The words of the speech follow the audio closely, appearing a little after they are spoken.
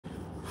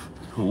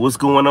What's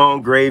going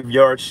on,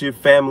 Graveyard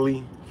Shift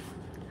family?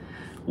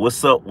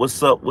 What's up?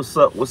 What's up? What's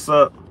up? What's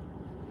up?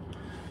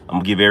 I'm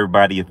gonna give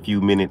everybody a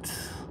few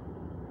minutes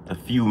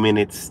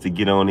to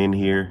get on in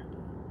here.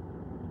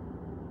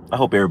 I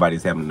hope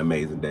everybody's having an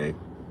amazing day.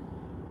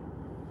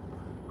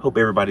 Hope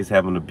everybody's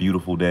having a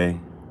beautiful day.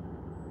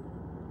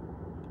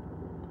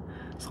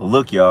 So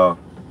look, y'all,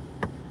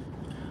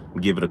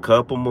 give it a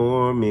couple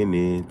more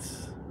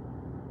minutes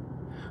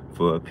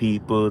for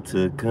people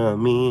to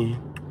come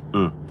in.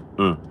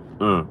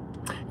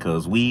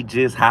 Cause we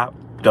just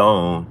hopped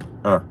on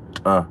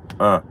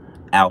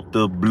out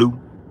the blue.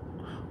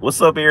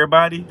 What's up,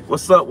 everybody?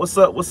 What's up? What's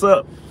up? What's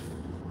up?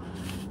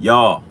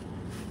 Y'all,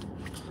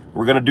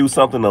 we're gonna do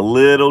something a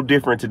little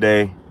different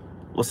today.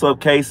 What's up,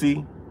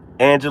 Casey,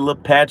 Angela,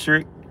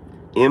 Patrick,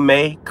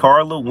 M.A.,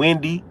 Carla,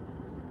 Wendy,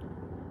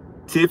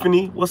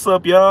 Tiffany? What's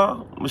up,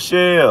 y'all?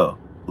 Michelle,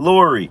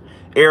 Lori,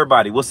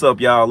 everybody, what's up,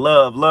 y'all?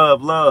 Love,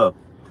 love, love.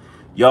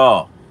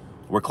 Y'all,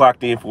 we're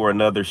clocked in for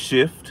another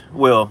shift.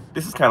 Well,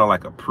 this is kind of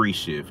like a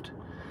pre-shift.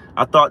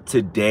 I thought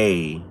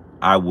today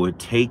I would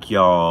take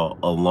y'all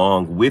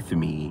along with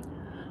me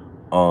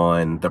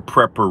on the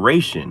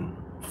preparation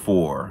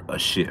for a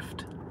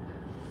shift.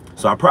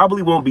 So I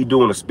probably won't be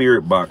doing a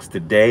spirit box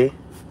today.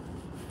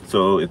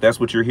 So if that's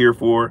what you're here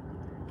for,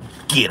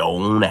 get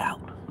on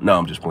out. No,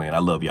 I'm just playing. I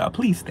love y'all.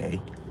 Please stay.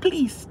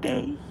 Please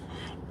stay.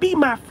 Be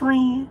my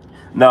friend.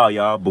 No,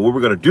 y'all, but what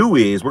we're going to do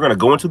is we're going to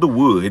go into the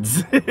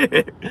woods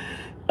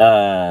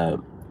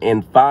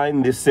and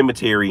find this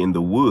cemetery in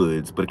the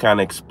woods, but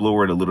kind of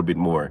explore it a little bit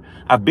more.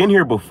 I've been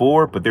here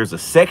before, but there's a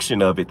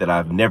section of it that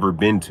I've never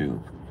been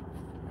to.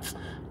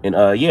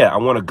 And yeah, I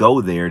want to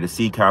go there to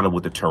see kind of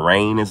what the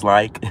terrain is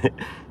like,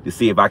 to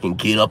see if I can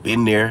get up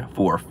in there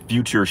for a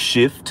future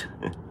shift,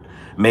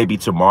 maybe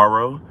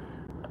tomorrow.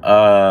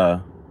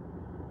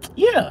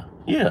 Yeah.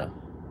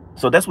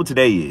 So that's what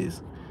today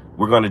is.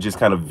 We're going to just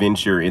kind of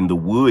venture in the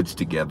woods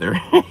together.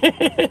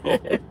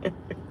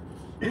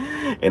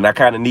 And I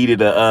kind of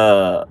needed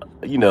a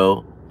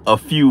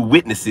few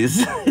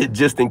witnesses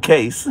just in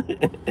case.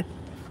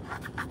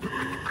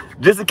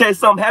 Just in case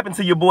something happened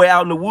to your boy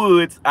out in the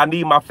woods, I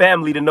need my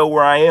family to know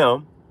where I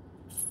am.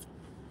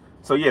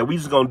 So yeah, we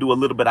just gonna do a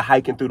little bit of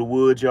hiking through the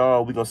woods,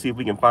 y'all. We're gonna see if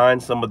we can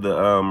find some of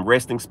the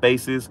resting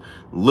spaces,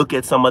 look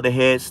at some of the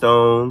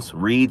headstones,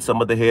 read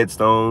some of the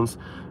headstones,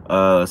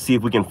 see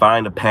if we can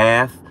find a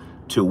path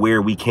to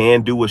where we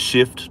can do a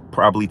shift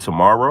probably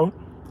tomorrow.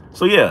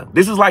 So yeah,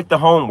 this is like the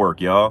homework,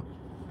 y'all.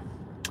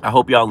 I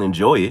hope y'all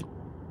enjoy it.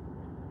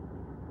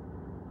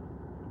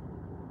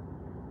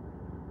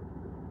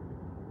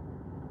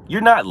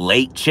 You're not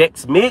late,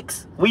 Chex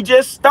Mix. We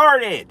just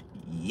started.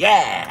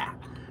 Yeah.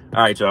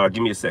 All right, y'all,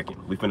 give me a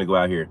second. We finna go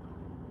out here.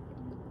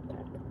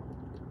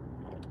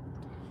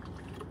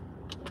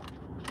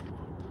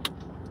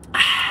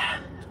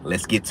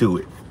 Let's get to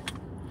it.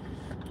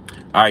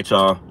 All right,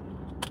 y'all.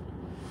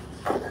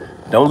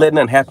 Don't let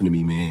nothing happen to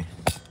me, man.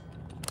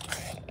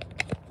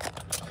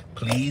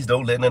 Please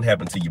don't let nothing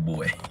happen to your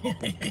boy.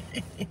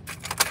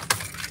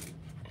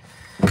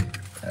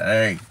 All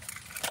right.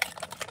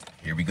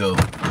 Here we go.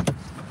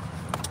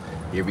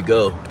 Here we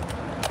go.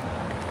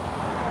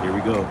 Here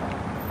we go.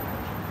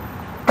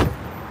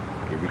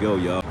 Here we go,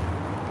 y'all.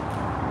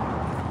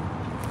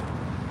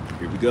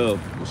 Here we go.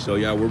 We'll show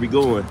y'all where we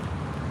going.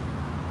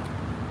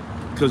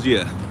 Cause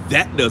yeah,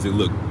 that doesn't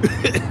look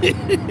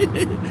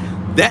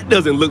that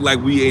doesn't look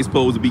like we ain't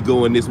supposed to be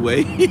going this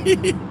way.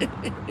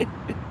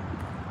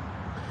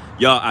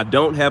 Y'all, I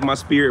don't have my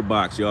spirit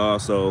box, y'all.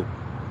 So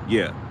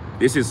yeah,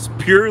 this is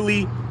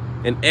purely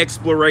an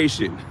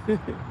exploration.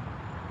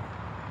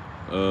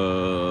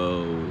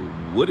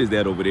 What is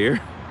that over there?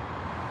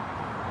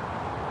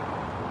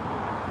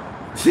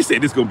 She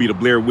said this is gonna be the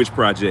Blair Witch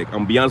Project. I'm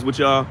gonna be honest with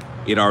y'all,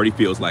 it already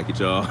feels like it,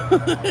 y'all.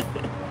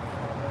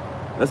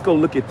 Let's go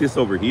look at this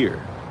over here.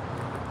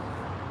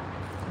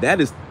 That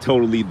is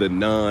totally the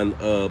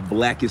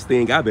blackest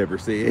thing I've ever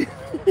said.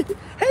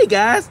 Hey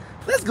guys,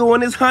 let's go in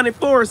this haunted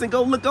forest and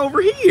go look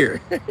over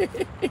here.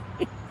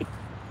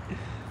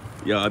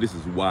 Y'all, this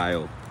is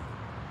wild.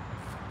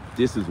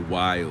 This is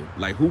wild.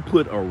 Like, who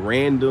put a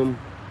random...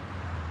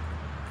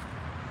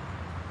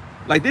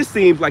 Like, this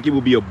seems like it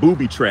would be a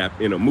booby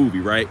trap in a movie,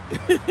 right?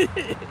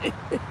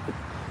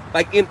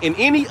 Like, in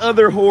any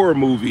other horror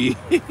movie,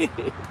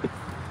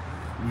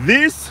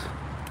 this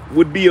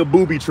would be a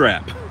booby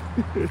trap.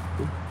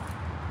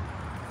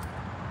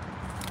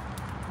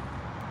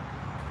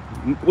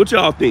 What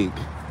y'all think?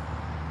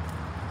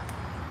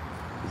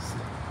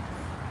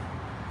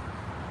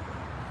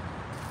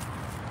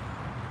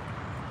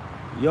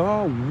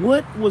 Y'all,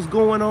 what was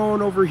going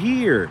on over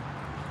here?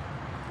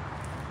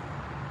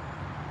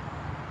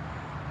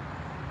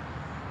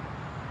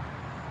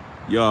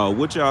 Y'all,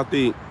 what y'all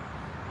think?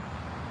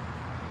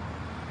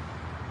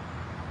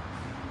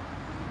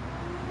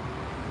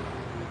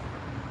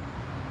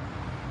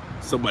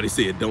 Somebody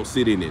said, don't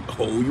sit in it.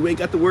 Oh, you ain't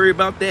got to worry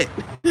about that.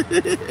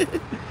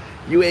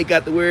 You ain't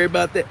got to worry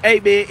about that. Hey,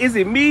 man, is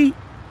it me?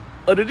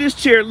 Or did this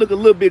chair look a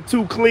little bit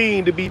too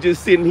clean to be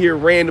just sitting here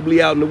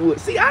randomly out in the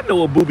woods? See, I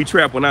know a booby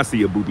trap when I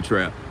see a booby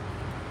trap.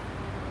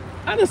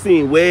 I done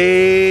seen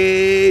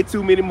way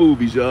too many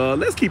movies, y'all.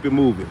 Let's keep it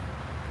moving.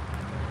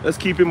 Let's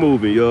keep it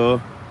moving,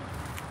 y'all.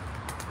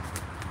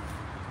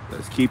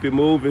 Let's keep it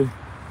moving.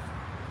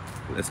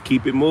 Let's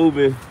keep it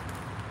moving.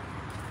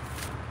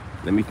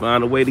 Let me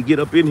find a way to get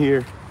up in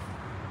here.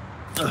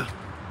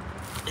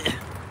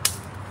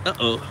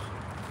 Uh-oh.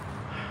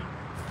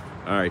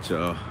 All right,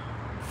 y'all.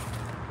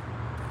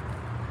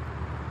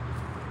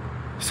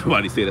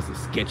 Somebody said it's a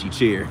sketchy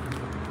chair.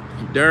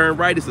 You darn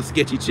right it's a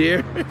sketchy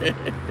chair.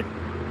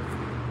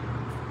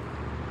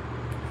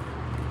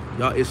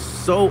 Y'all, it's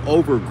so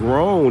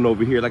overgrown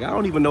over here. Like, I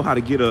don't even know how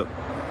to get up.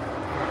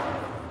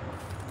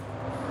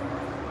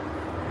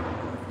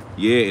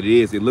 Yeah, it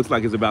is. It looks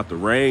like it's about to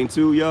rain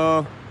too,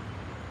 y'all.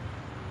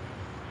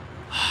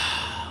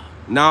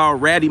 Nah,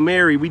 Ratty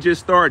Mary, we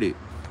just started.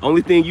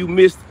 Only thing you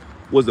missed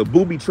was a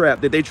booby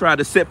trap that they tried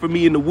to set for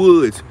me in the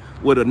woods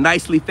with a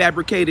nicely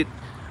fabricated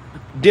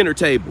dinner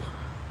table.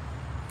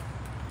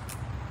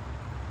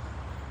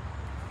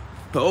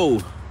 Oh,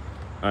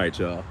 all right,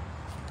 y'all.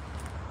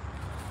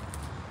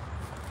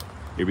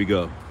 Here we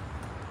go.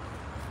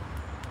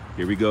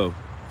 Here we go.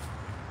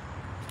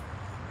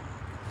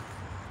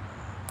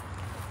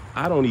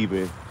 I don't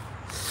even,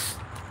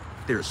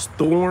 there's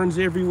thorns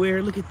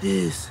everywhere. Look at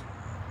this.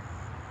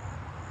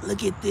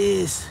 Look at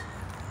this.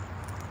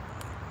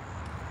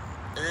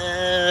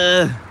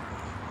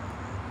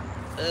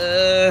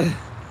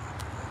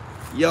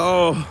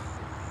 Y'all,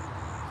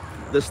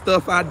 the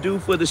stuff I do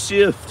for the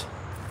shift.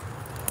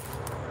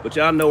 But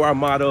y'all know our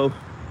motto,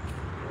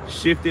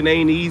 shifting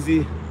ain't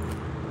easy,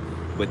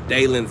 but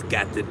Dalen's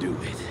got to do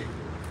it.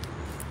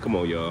 Come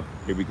on, y'all,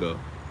 here we go.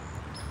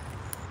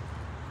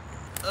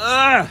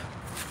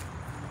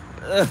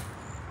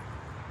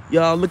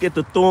 Y'all, look at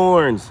the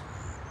thorns.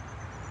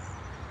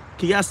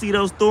 Can y'all see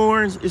those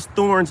thorns? It's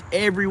thorns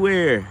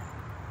everywhere.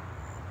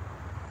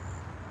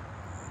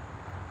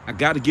 I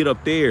gotta get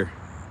up there.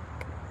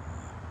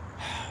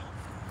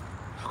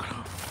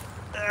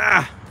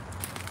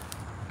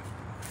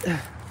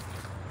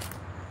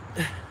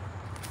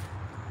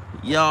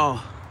 Y'all,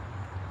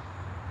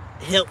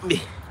 help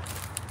me.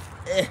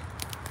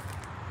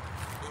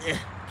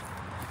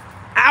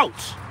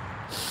 Ouch.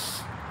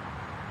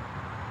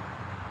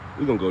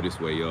 We're gonna go this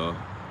way, y'all.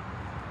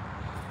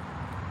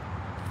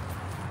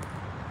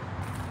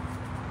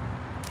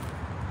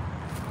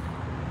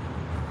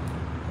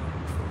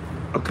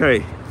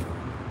 Okay.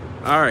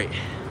 All right.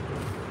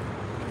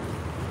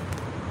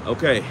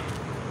 Okay.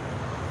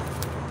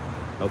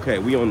 Okay,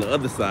 we on the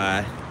other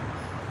side.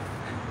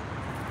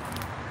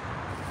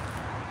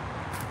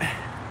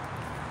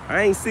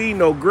 I ain't seen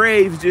no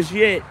graves just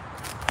yet.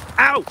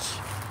 Ouch.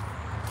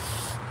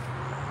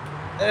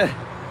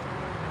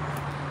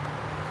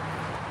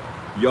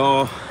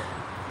 Y'all,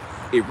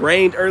 it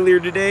rained earlier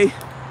today,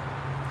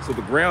 so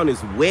the ground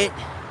is wet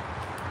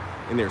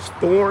and there's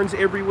thorns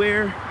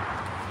everywhere.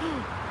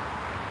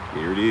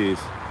 Here it is.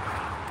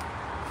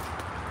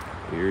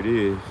 Here it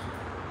is.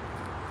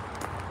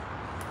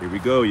 Here we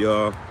go,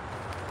 y'all.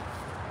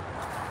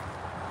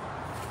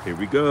 Here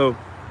we go.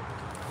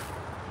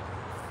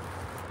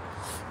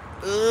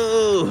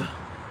 Ooh.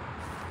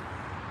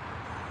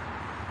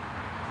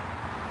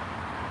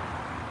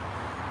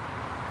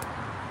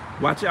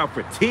 Watch out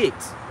for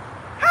ticks.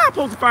 How am I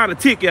supposed to find a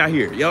tick out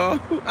here, y'all?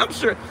 I'm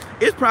sure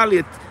it's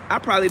probably I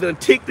probably done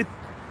ticked the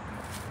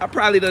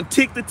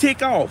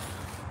tick off.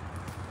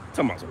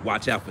 Talking about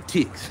watch out for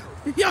ticks.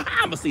 Y'all,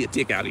 how I'ma see a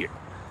tick out here?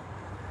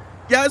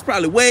 Y'all, it's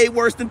probably way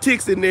worse than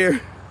ticks in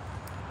there.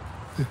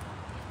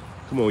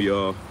 Come on,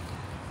 y'all.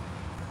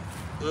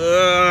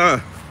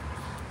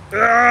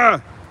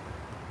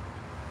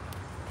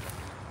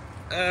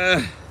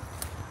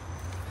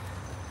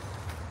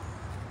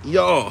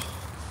 Y'all.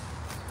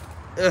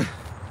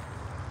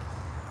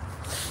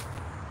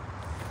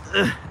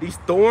 These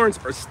thorns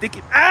are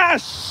sticking.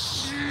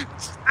 Shit.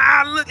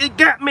 Look, it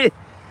got me.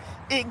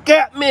 It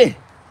got me.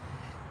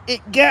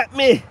 It got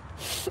me.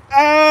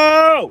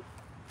 Oh.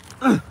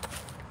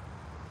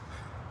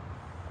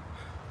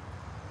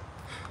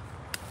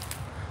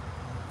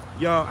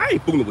 Y'all, I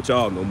ain't fooling with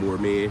y'all no more,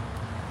 man.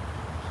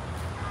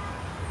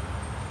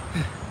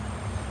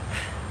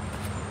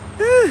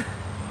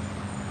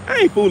 I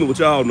ain't fooling with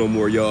y'all no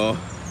more, y'all.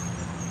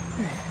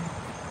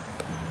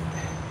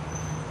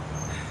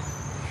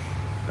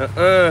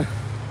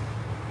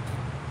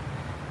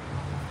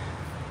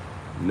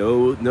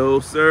 No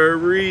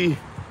sirree.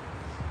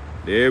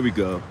 There we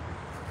go.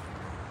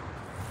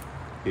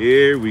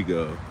 Here we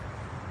go.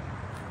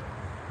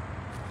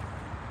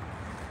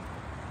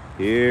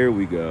 Here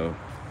we go.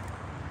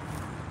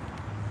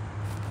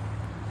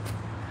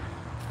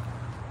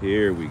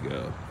 Here we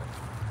go.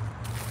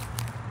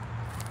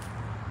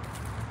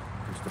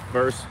 It's the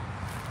first.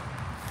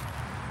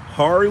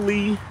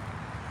 Harley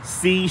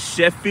C.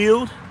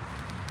 Sheffield,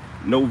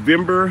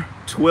 November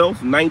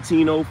 12th,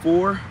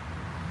 1904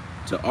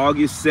 to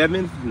August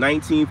 7th,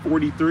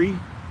 1943.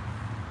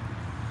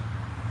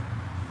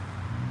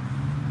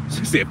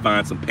 said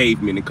find some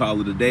pavement and call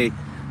it a day.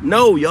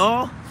 No,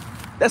 y'all.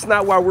 That's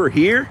not why we're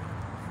here.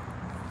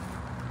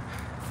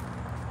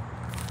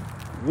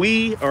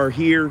 We are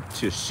here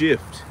to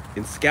shift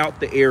and scout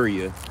the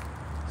area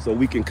so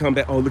we can come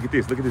back. Oh, look at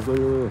this. Look at this. Look,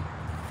 look, look.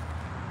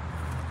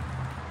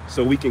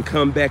 So we can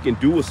come back and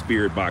do a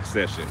spirit box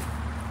session.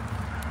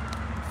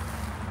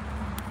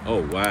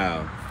 Oh,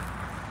 wow.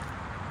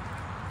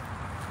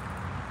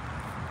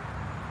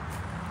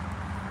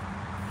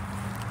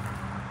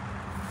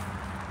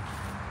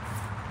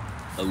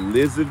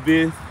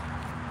 Elizabeth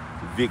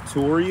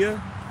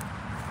Victoria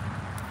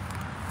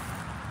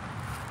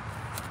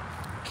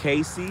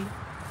Casey,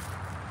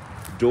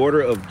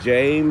 daughter of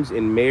James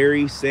and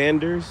Mary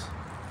Sanders,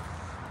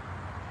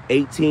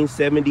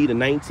 1870 to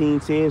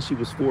 1910. She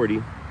was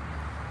 40.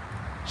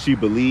 She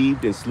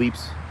believed and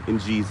sleeps in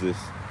Jesus.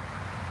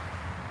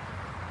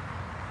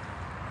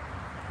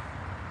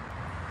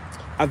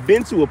 I've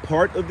been to a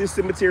part of this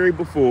cemetery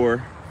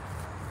before,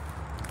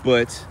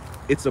 but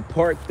it's a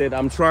part that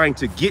I'm trying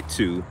to get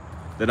to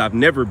that I've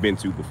never been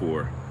to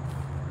before.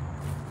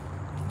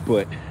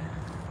 But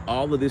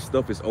all of this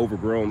stuff is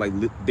overgrown. Like,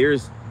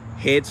 there's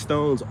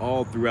headstones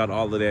all throughout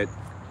all of that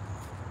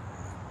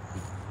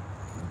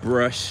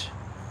brush.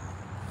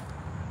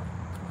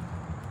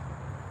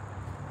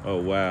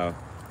 Oh, wow.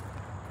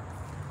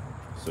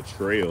 It's a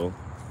trail.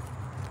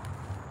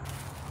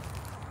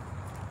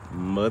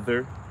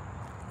 Mother.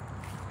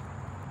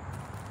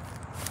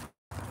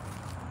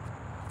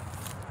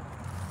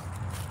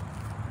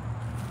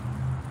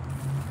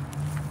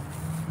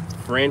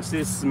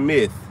 Francis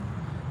Smith,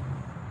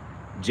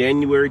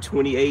 January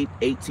 28,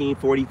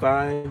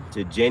 1845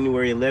 to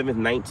January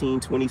 11th,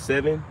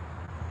 1927.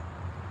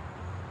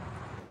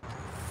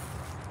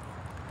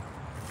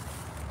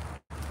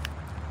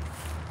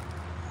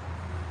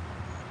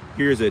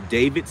 Here's a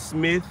David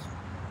Smith.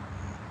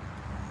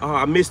 Oh,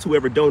 I missed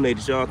whoever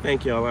donated, y'all.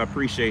 Thank y'all. I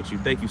appreciate you.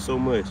 Thank you so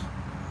much.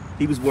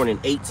 He was born in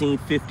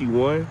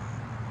 1851.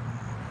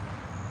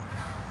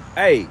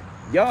 Hey,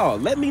 y'all,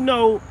 let me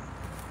know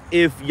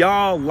if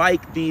y'all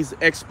like these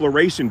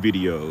exploration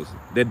videos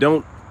that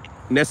don't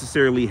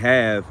necessarily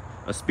have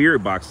a spirit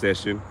box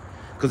session,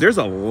 because there's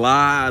a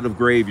lot of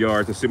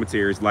graveyards and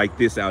cemeteries like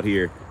this out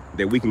here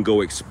that we can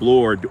go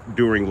explore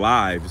during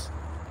lives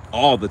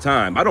all the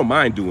time. I don't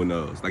mind doing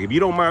those. Like, if you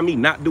don't mind me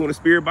not doing a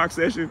spirit box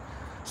session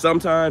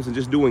sometimes and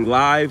just doing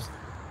lives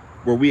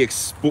where we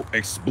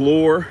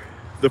explore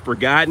the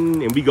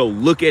forgotten and we go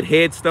look at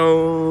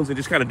headstones and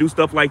just kind of do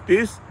stuff like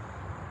this,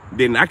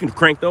 then I can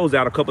crank those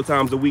out a couple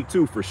times a week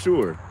too, for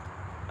sure.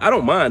 I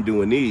don't mind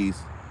doing these.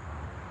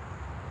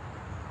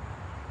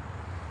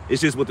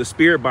 It's just with the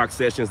spirit box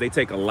sessions, they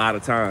take a lot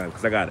of time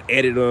because I got to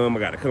edit them. I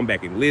got to come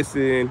back and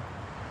listen,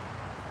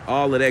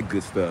 all of that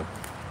good stuff.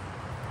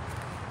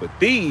 But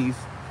these,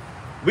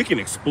 we can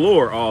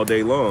explore all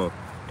day long,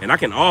 and I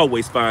can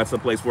always find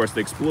some place for us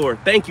to explore.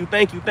 Thank you,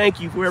 thank you, thank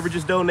you, whoever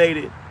just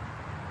donated.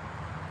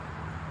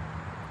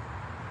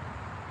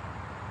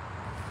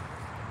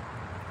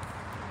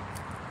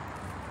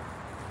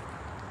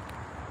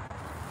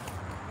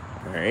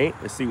 All right,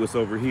 let's see what's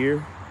over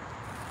here.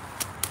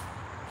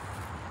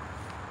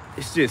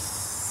 It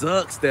just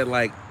sucks that,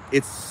 like,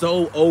 it's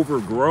so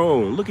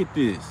overgrown. Look at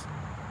this.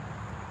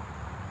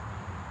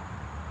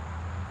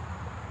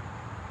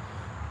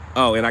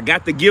 Oh, and I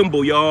got the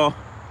gimbal, y'all.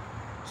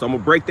 So I'm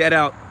gonna break that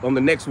out on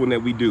the next one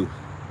that we do.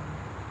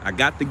 I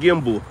got the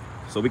gimbal,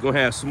 so we're gonna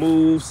have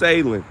smooth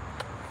sailing.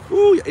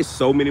 Ooh, it's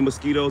so many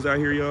mosquitoes out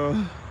here, y'all.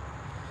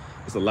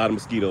 It's a lot of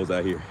mosquitoes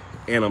out here,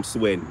 and I'm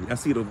sweating. I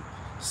see the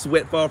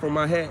sweat fall from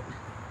my hat.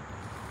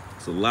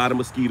 It's a lot of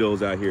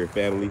mosquitoes out here,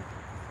 family.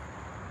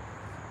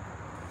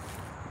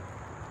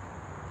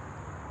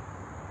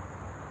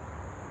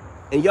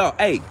 And y'all,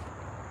 hey,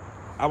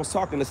 I was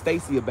talking to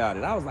Stacy about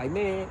it. I was like,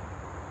 man,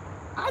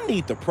 I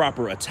need the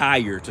proper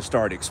attire to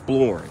start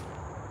exploring.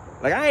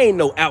 Like, I ain't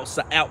no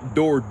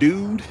outdoor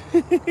dude.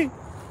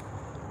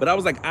 But I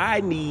was like,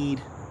 I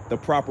need the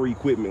proper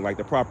equipment, like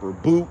the proper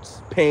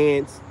boots,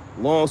 pants,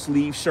 long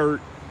sleeve shirt.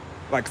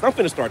 Like, 'cause I'm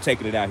finna start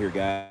taking it out here,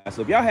 guys.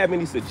 So if y'all have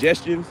any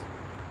suggestions,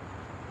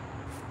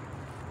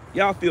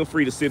 y'all feel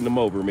free to send them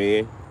over,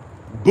 man.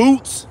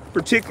 Boots,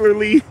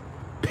 particularly,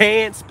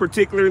 pants,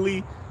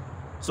 particularly,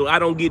 so I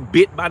don't get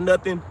bit by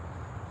nothing.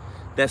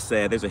 That's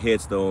sad. There's a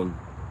headstone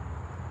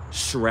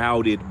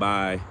shrouded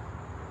by,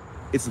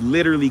 it's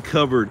literally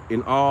covered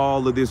in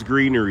all of this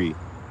greenery.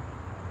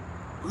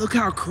 Look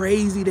how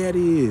crazy that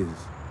is.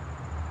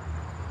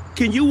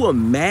 Can you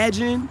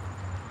imagine?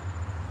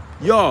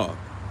 Y'all,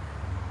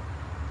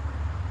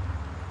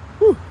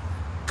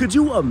 could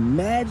you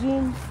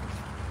imagine?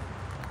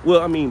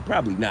 Well, I mean,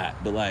 probably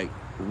not, but like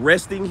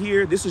resting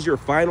here, this is your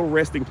final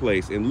resting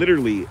place. And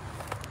literally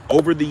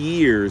over the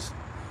years,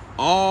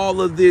 all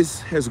of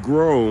this has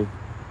grown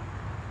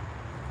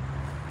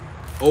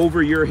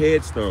over your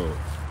headstone.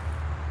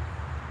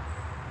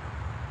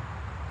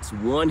 It's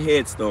one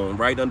headstone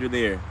right under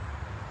there.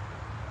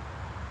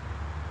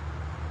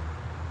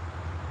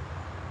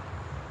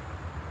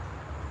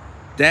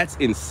 That's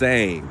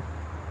insane.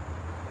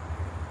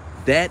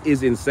 That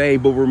is insane.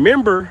 But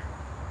remember,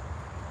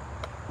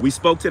 we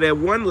spoke to that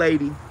one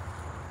lady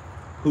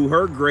who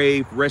her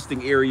grave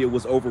resting area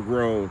was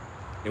overgrown.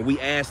 And we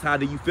asked, how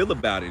do you feel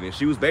about it? And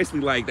she was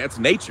basically like, that's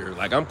nature.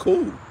 Like, I'm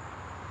cool.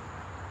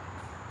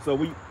 So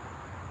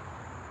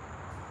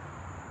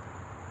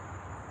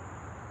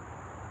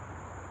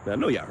I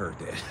know y'all heard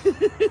that.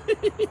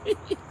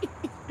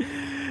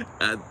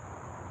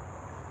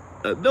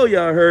 I know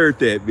y'all heard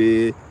that,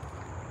 man.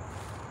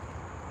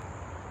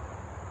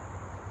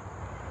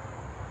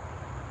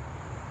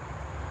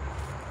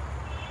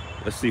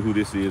 Let's see who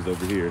this is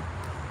over here.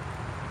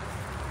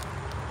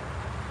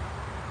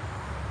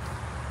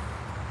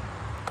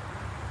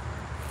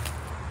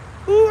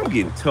 Ooh, I'm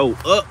getting towed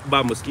up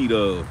by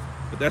mosquitoes,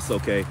 but that's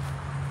okay.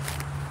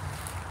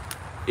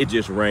 It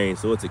just rained,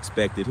 so it's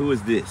expected. Who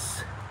is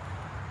this?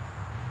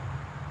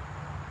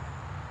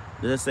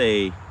 Let's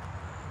say,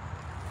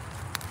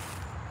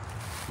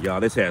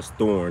 y'all, this has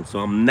thorns, so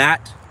I'm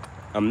not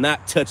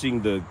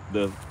touching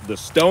the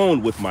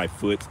stone with my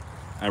foot.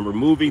 I'm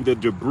removing the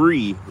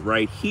debris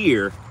right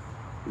here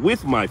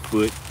with my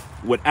foot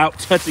without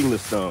touching the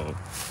stone.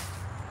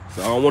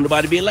 So I don't want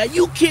nobody to be like,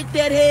 you kicked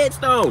that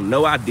headstone.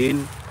 No, I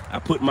didn't. I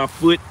put my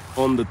foot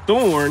on the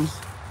thorns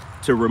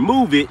to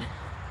remove it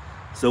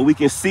so we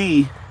can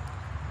see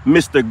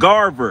Mr.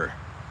 Garver.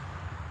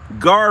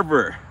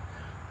 Garver,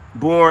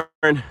 born,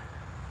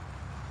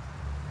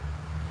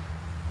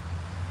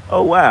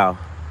 oh wow.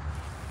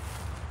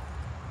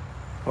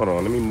 Hold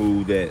on, let me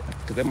move that,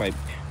 because that might,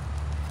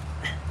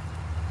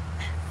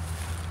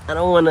 I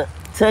don't want to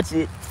touch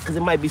it because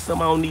it might be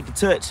something I don't need to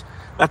touch.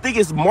 I think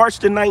it's March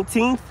the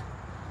 19th.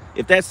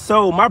 If that's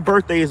so, my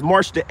birthday is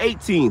March the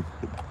 18th.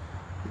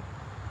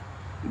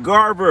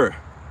 Garver,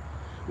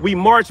 we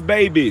March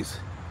babies.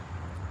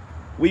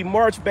 We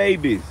March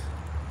babies.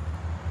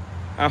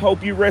 I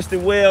hope you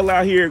rested well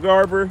out here,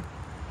 Garver.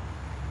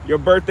 Your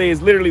birthday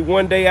is literally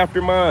one day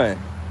after mine.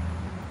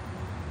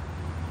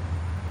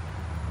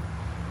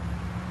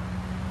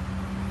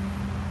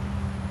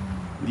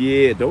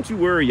 Yeah, don't you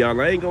worry, y'all.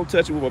 I ain't gonna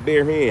touch it with my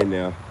bare hand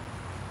now.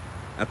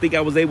 I think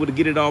I was able to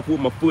get it off with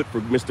my foot for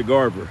Mr.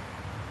 Garver.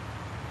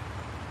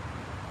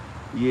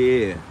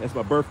 Yeah, that's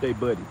my birthday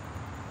buddy.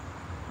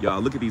 Y'all,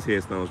 look at these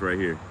headstones right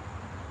here.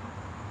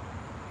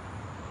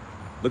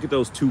 Look at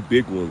those two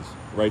big ones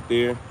right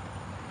there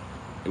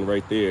and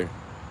right there.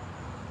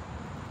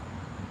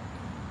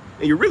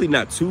 And you're really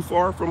not too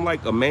far from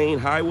like a main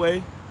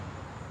highway,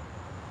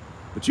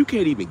 but you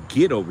can't even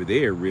get over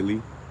there really.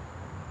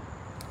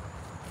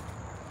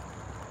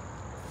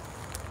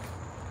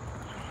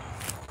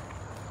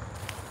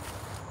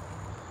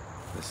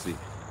 Let's see.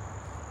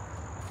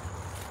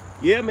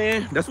 Yeah,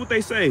 man, that's what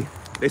they say.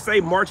 They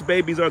say March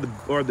babies are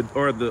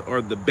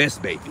the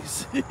best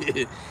babies.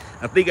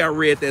 I think I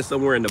read that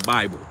somewhere in the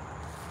Bible.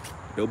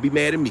 Don't be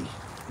mad at me.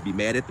 Be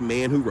mad at the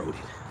man who wrote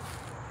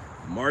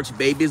it. March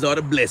babies are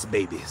the blessed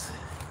babies.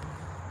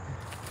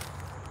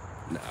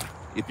 Nah,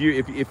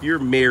 if you're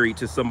married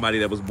to somebody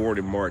that was born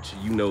in March,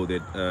 you know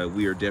that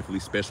we are definitely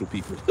special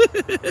people.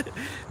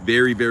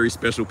 Very, very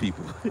special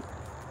people.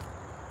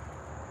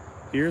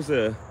 Here's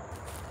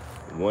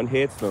one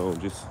headstone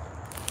just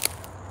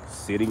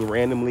sitting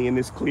randomly in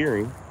this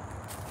clearing.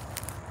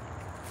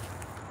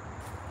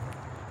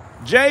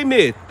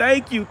 Jamie,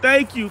 thank you,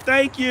 thank you,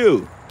 thank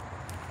you.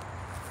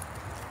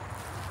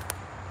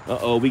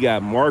 Uh-oh, we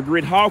got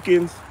Margaret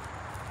Hawkins,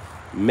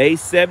 May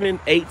 7,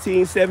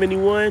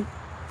 1871,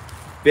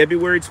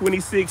 February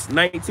 26,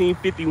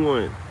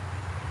 1951.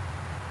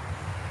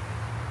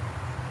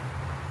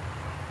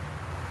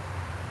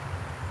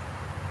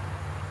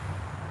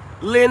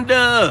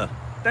 Linda,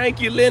 thank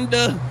you,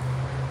 Linda.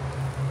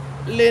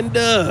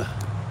 Linda.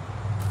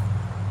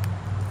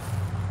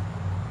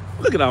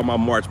 Look at all my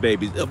March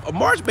babies. A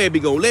March baby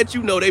gonna let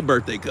you know their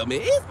birthday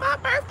coming. It's my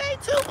birthday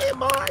too in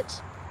March.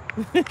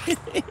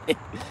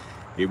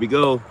 Here we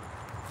go.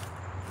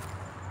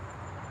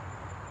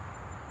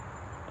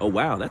 Oh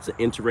wow, that's an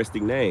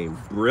interesting name.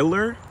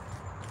 Briller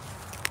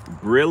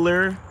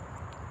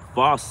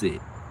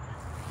Fawcett.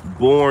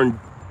 Born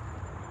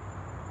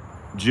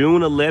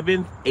June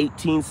 11th,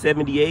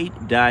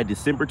 1878, died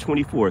December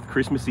 24th,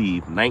 Christmas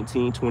Eve,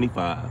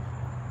 1925.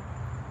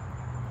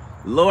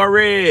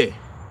 Lori,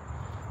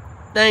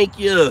 thank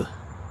you.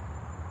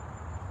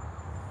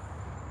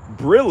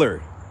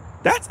 Briller,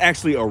 that's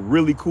actually a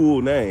really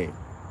cool name.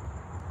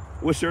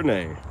 What's your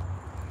name?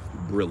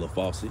 Briller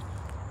Fawcett.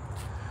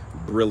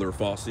 Briller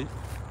Fawcett.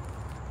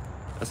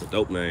 That's a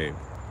dope name.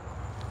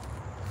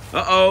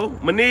 Uh-oh,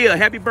 Mania,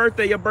 happy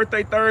birthday. Your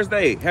birthday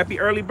Thursday. Happy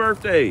early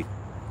birthday.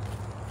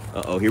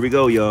 Uh-oh, here we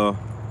go, y'all.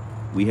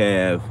 We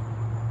have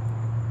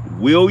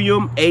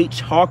William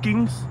H.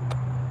 Hawkins,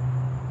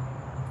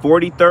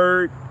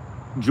 43rd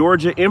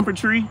Georgia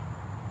Infantry.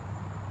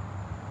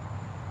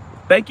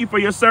 Thank you for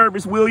your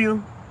service,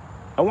 William.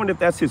 I wonder if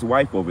that's his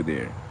wife over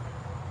there.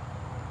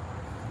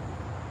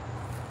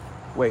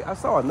 Wait, I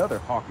saw another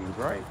Hawkins,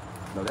 right?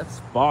 No,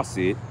 that's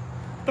Fawcett.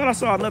 I thought I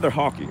saw another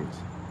Hawkins.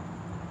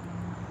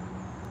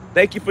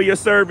 Thank you for your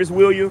service,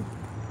 William.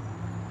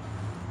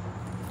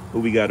 Who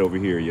we got over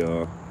here,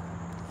 y'all?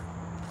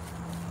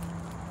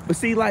 But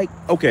see, like,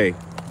 okay,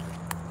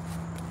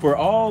 for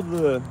all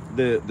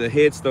the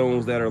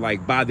headstones that are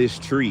like by this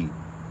tree,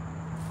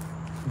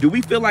 do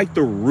we feel like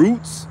the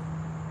roots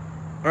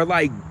are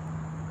like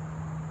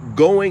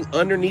going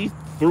underneath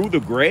through the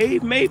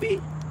grave,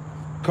 maybe?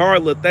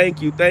 Carla,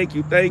 thank you, thank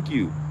you, thank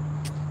you.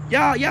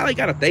 Y'all ain't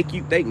gotta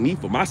thank me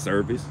for my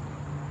service.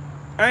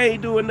 I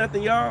ain't doing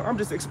nothing, y'all. I'm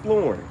just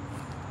exploring.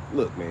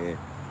 Look, man,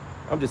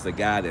 I'm just a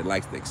guy that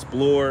likes to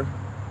explore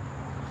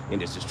and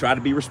just try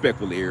to be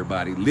respectful to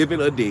everybody,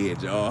 living or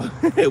dead, y'all.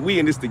 We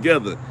in this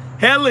together.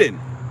 Helen,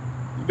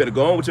 you better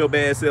go on with your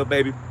bad self,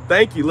 baby.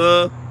 Thank you,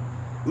 love.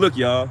 Look,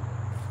 y'all.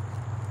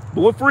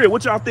 But what for real,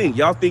 what y'all think?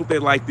 Y'all think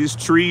that like this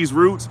tree's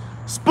roots?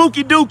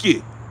 Spooky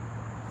Dookie.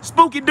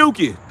 Spooky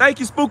Dookie. Thank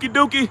you, Spooky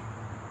Dookie.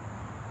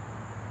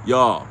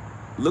 Y'all,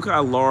 look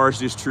how large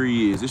this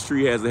tree is. This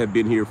tree hasn't have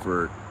been here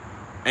for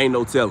ain't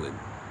no telling.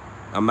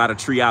 I'm not a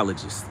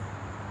treeologist.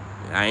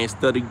 I ain't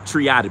studied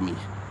treeotomy.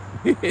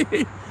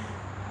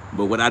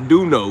 But what I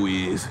do know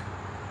is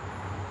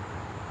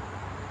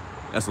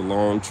that's a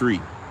long tree.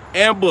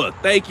 Amber,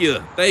 thank you,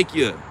 thank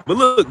you. But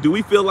look, do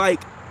we feel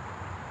like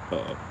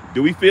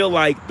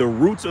the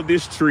roots of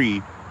this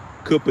tree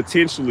could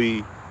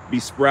potentially be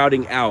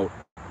sprouting out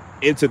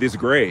into this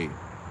grave?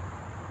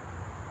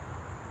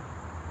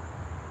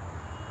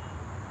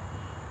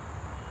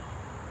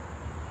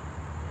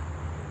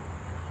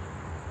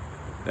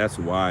 That's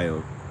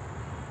wild.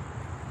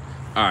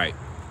 All right.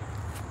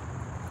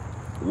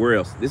 Where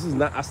else? This is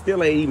not, I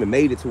still ain't even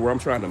made it to where I'm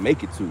trying to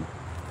make it to.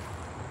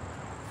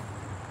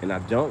 And I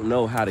don't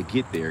know how to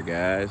get there,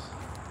 guys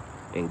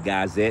and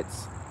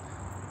gazettes.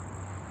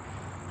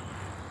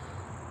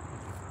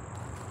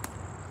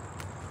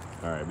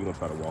 All right, we're gonna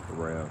try to walk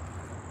around.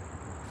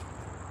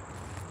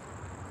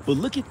 But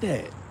look at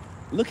that.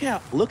 Look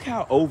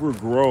how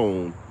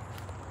overgrown.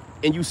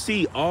 And you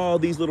see all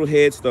these little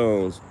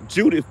headstones.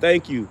 Judith,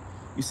 thank you.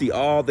 You see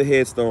all the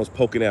headstones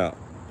poking out.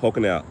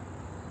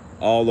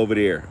 All over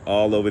there,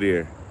 all over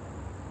there.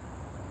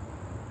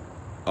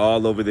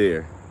 All over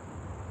there.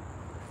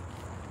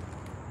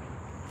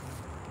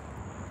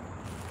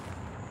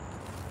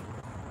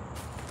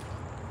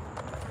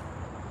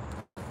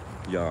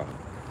 Y'all,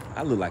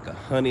 I look like a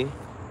honey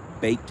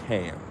baked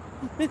ham.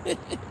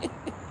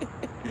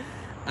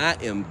 I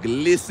am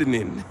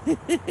glistening.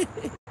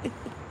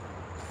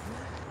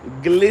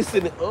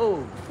 Glistening,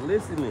 oh,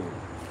 glistening.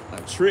 I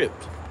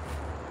tripped.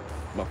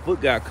 My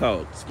foot got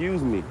caught,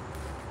 excuse me.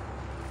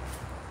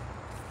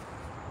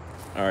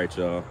 All right,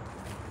 y'all.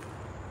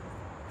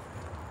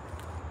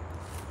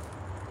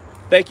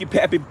 Thank you,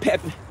 Pappy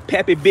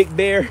Big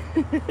Bear.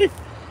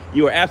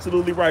 You are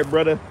absolutely right,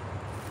 brother.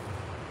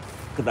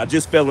 Because I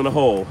just fell in a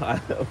hole.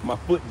 My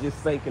foot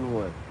just sank in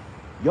one.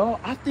 Y'all,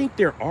 I think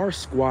there are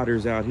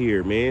squatters out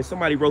here, man.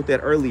 Somebody wrote that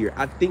earlier.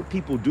 I think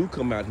people do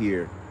come out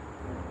here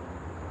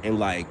and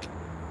like,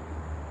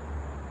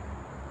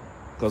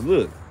 because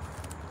look,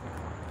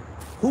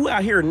 who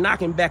out here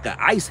knocking back an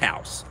ice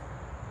house?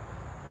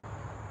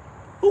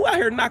 Who out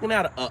here knocking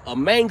out a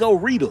mango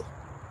Rita?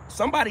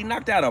 Somebody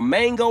knocked out a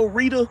mango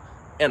Rita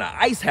and an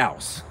ice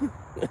house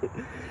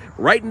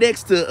right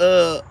next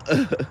to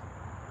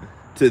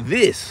to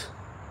this.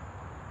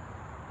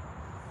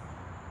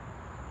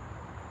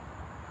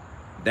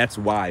 That's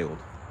wild.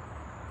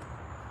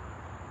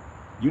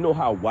 You know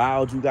how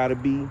wild you gotta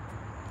be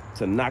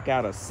to knock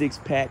out a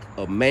 6-pack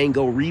of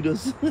mango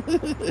Ritas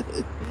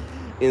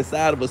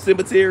inside of a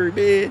cemetery,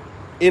 man,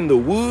 in the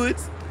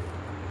woods?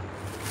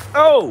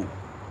 Oh!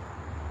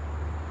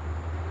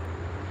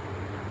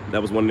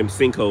 That was one of them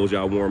sinkholes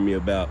y'all warned me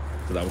about,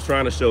 because I was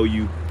trying to show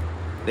you.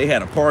 They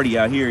had a party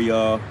out here,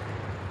 y'all.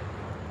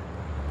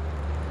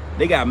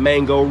 They got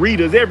mango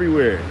Ritas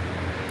everywhere.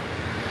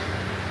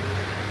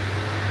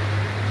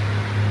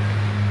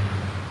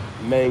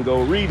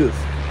 Mango Ritas.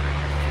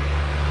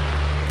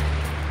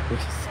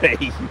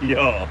 Say,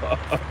 y'all.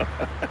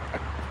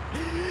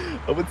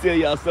 I'm gonna tell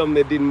y'all something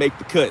that didn't make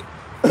the cut.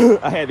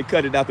 I had to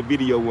cut it out the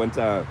video one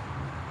time.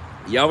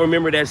 Y'all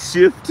remember that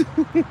shift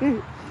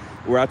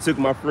where I took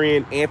my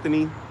friend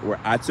Anthony, where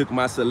I took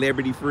my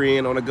celebrity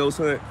friend on a ghost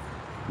hunt?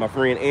 My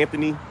friend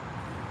Anthony.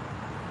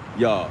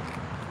 Y'all,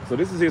 so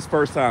this is his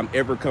first time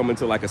ever coming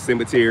to like a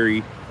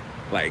cemetery,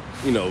 like,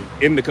 you know,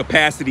 in the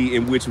capacity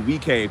in which we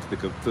came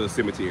to the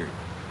cemetery.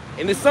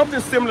 And it's something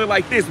similar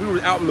like this. We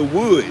were out in the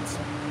woods,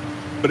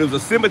 but it was a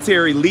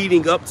cemetery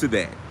leading up to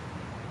that.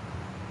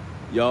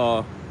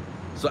 Y'all,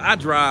 so I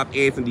drive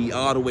Anthony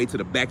all the way to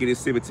the back of this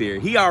cemetery.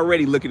 He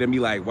already looking at me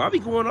like, why are we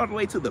going all the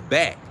way to the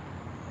back?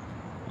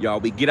 Y'all,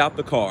 we get out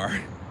the car.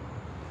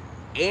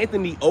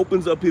 Anthony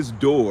opens up his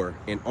door,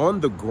 and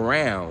on the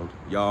ground,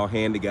 y'all,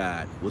 hand to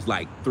God, was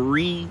like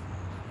 3,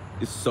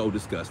 it's so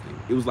disgusting.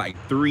 It was like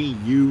 3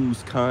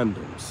 used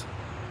condoms.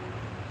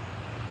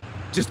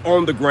 Just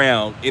on the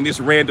ground in this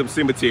random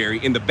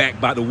cemetery in the back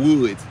by the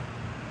woods.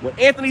 When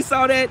Anthony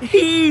saw that,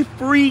 he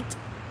freaked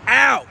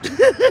out.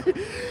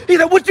 He's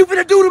like, what you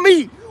finna do to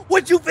me?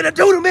 What you finna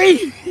do to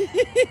me?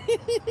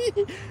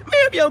 Man,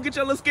 if you don't get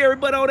your little scary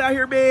butt on out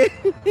here, man.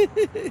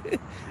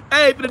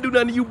 I ain't finna do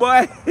nothing to you,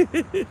 boy.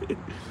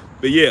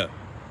 But yeah,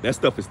 that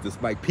stuff is just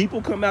like,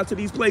 people come out to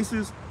these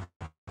places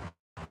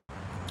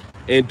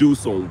and do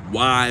some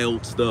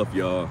wild stuff,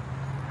 y'all.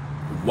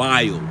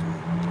 Wild.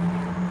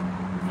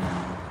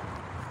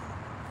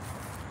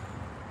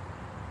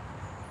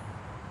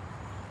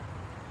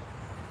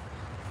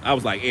 I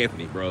was like,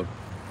 Anthony, bro,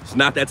 it's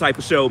not that type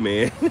of show,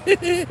 man.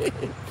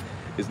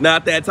 It's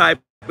not that type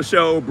of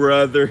show,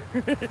 brother.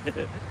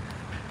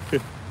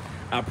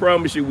 I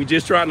promise you, we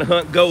just trying to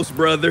hunt ghosts,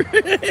 brother.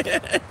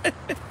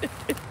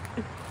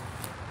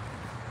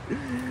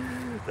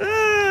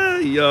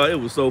 Y'all, it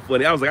was so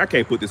funny. I was like, I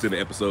can't put this in the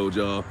episode,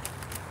 y'all.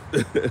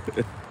 So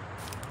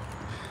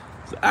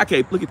I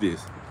can't, look at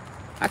this.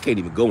 I can't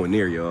even go in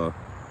there, y'all.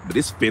 But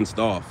it's fenced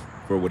off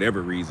for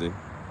whatever reason.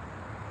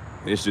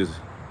 And it's just...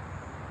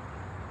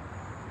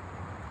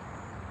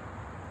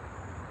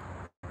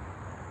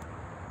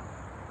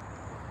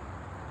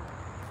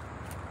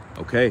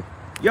 Okay.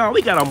 Y'all,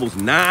 we got almost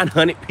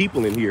 900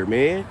 people in here,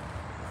 man.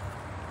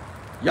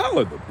 Y'all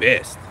are the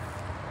best.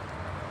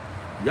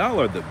 Y'all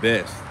are the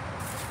best.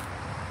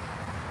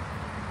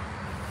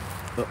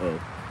 Uh-oh.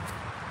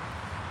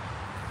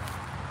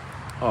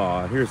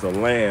 Oh, here's a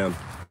lamb.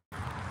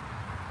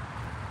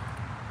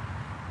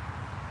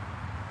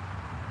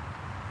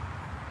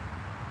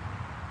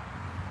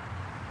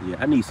 Yeah,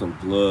 I need some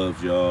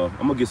gloves, y'all.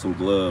 I'm gonna get some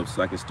gloves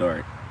so I can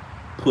start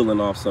pulling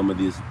off some of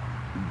this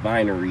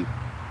vinery.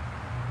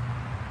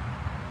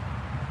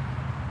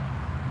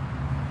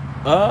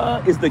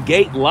 Is the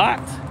gate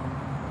locked?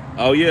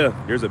 Oh yeah,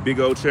 there's a big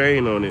old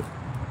chain on it.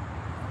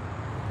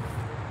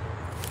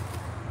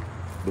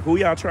 But who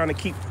y'all trying to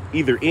keep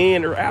either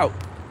in or out?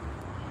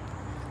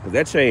 Cause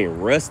that chain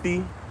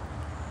rusty,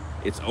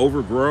 it's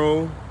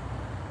overgrown.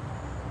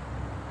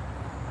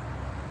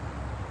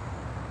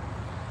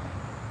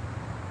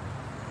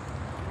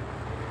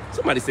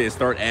 Somebody said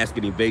start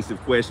asking evasive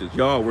questions.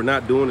 Y'all, we're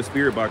not doing a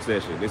spirit box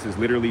session. This is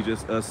literally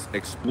just us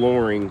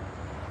exploring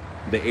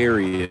the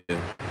area.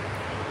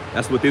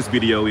 That's what this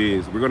video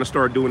is. We're gonna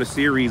start doing a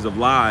series of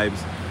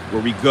lives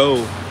where we go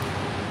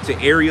to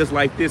areas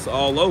like this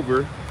all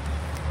over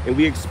and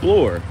we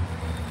explore.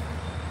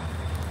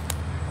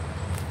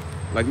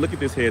 Like, look at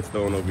this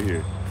headstone over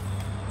here.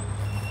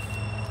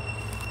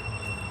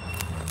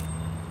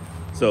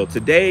 So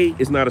today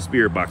is not a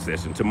spirit box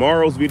session.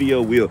 Tomorrow's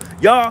video will.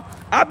 Y'all,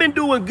 I've been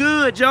doing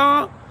good,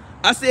 y'all.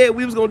 I said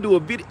we was gonna do a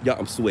video. Y'all,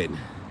 I'm sweating.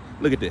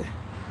 Look at that.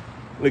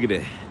 Look at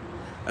that.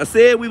 I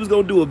said we was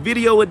gonna do a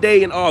video a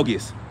day in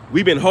August.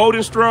 We've been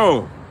holding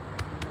strong.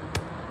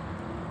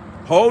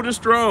 Holding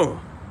strong.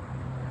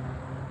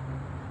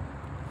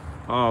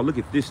 Oh, look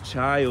at this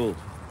child.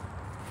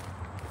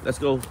 Let's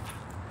go.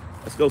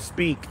 Let's go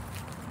speak.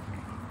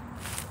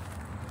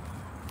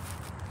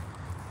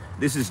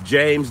 This is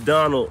James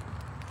Donald.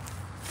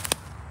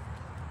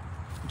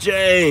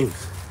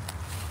 James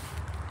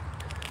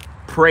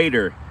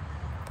Prater,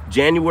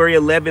 January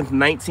 11th,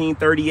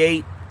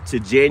 1938 to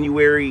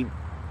January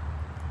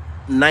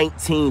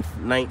 19th,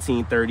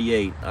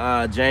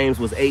 1938. James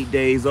was 8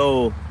 days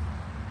old.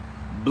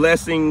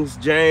 Blessings,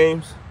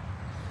 James.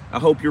 I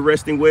hope you're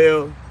resting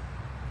well.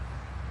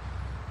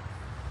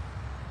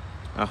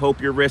 I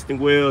hope you're resting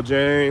well,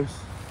 James.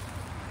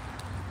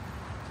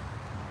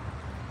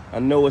 I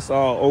know it's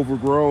all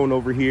overgrown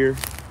over here.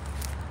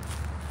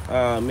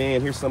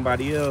 Man, here's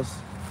somebody else.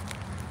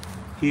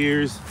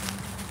 Here's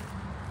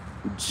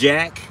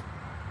Jack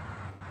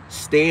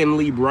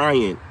Stanley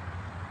Bryant,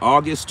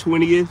 August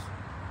 20th.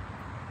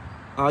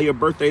 Your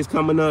birthday's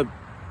coming up,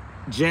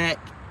 Jack,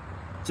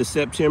 to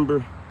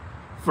September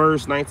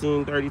 1st,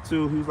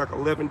 1932. He was like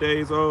 11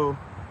 days old.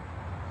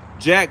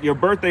 Jack, your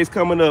birthday's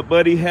coming up,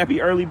 buddy.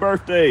 Happy early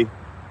birthday.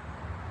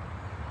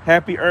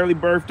 Happy early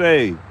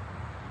birthday.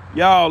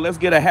 Y'all, let's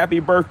get a happy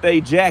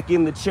birthday, Jack,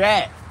 in the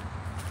chat.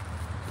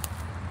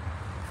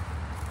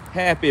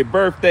 Happy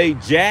birthday,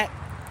 Jack.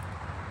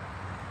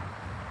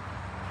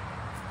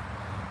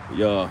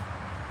 Y'all,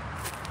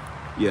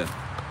 yeah,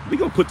 we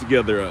gonna put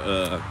together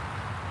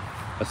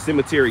a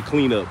cemetery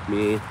cleanup,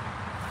 man.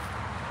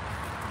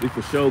 We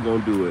for sure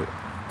gonna do it.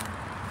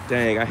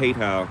 Dang, I hate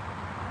how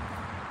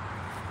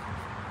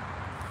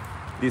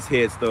this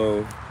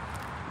headstone,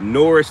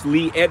 Norris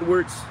Lee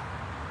Edwards,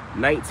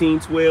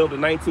 1912 to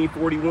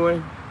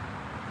 1941.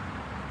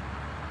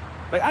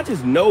 Like, I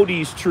just know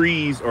these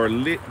trees are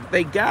lit.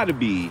 They gotta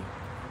be,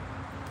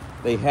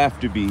 they have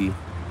to be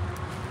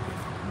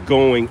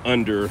going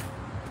under.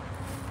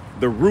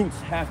 The roots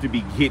have to be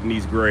hitting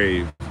these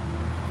graves.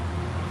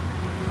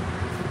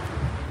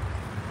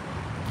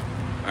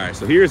 All right,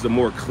 so here's a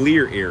more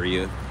clear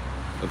area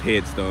of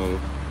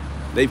headstone.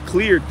 They've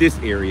cleared this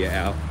area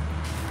out.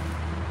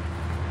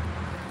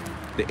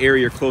 The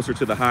area closer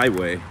to the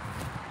highway.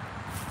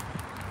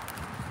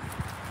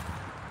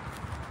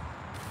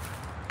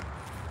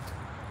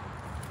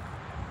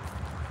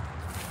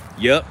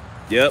 Yep.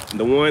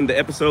 The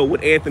episode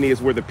with Anthony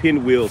is where the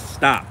pinwheel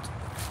stopped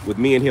with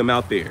me and him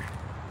out there.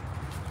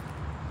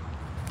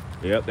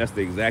 Yep, that's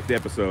the exact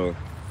episode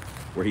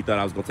where he thought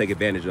I was gonna take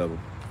advantage of him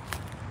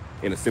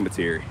in a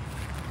cemetery.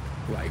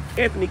 Like,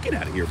 Anthony, get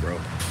out of here, bro.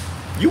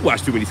 You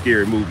watch too many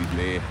scary movies,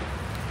 man.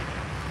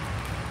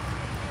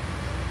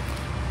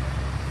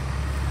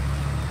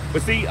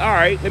 But see, all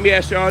right, let me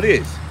ask y'all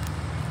this.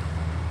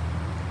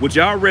 Would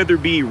y'all rather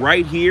be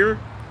right here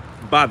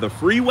by the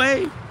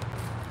freeway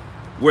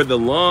where the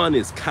lawn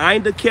is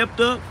kind of kept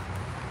up?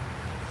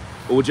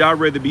 Or would y'all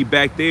rather be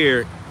back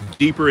there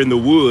deeper in the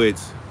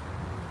woods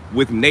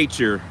with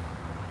nature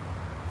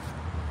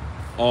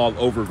all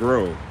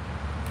overgrown?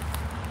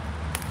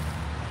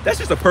 That's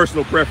just a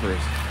personal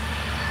preference.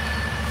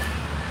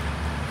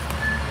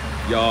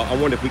 Y'all, I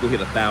wonder if we can hit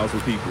 1,000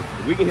 people.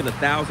 If we can hit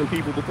 1,000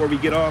 people before we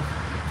get off,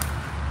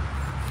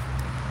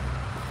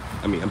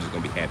 I mean, I'm just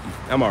gonna be happy.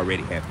 I'm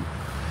already happy.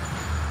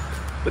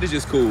 But it's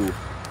just cool.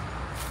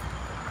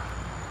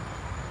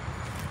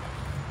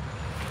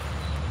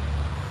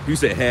 You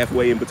said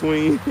halfway in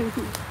between?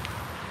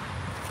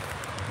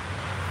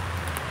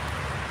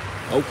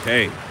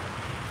 Okay.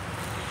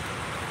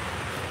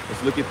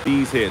 Let's look at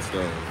these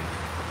headstones.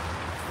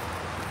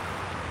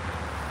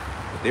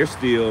 But they're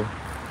still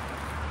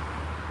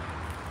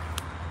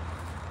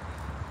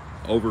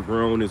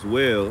overgrown as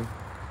well.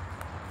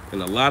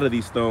 And a lot of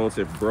these stones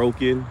have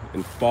broken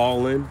and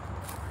fallen.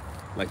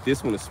 Like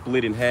this one is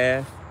split in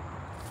half.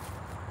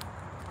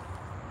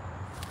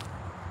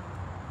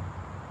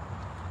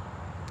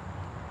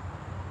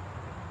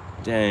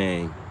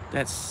 Dang,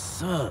 that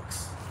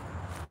sucks.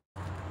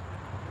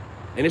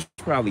 And it's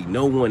probably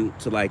no one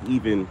to like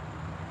even,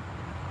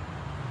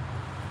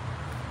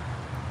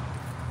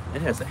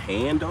 it has a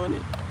hand on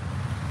it.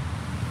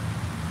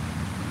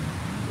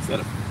 Is that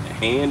a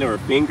hand or a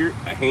finger?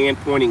 A hand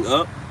pointing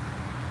up?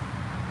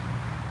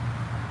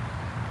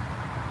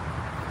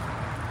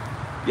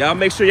 Y'all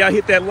make sure y'all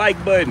hit that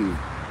like button.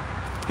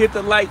 Hit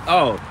the like.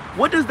 Oh,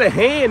 what does the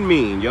hand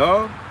mean,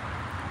 y'all?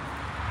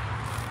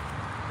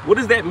 What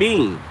does that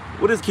mean?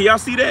 Can y'all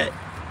see that?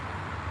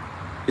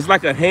 It's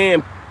like a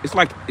hand.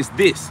 It's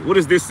this. What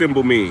does this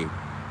symbol mean?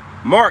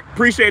 Mark,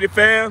 appreciate it,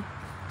 fam.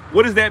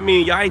 What does that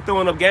mean? Y'all ain't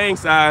throwing up gang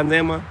signs,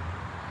 am I?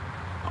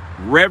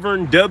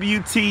 Reverend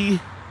W.T.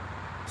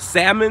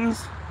 Salmons,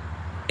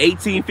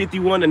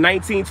 1851 to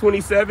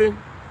 1927.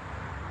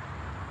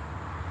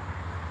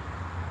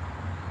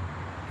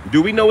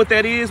 Do we know what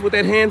that is? What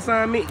that hand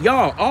sign means?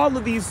 Y'all, all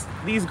of these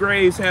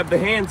graves have the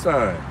hand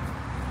sign.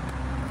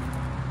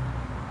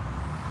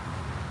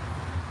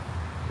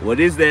 What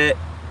is that?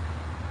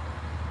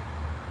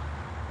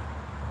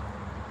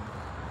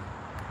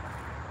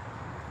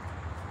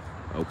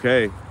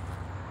 Okay.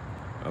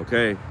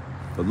 Okay.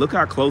 But look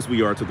how close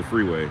we are to the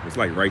freeway. It's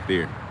like right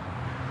there.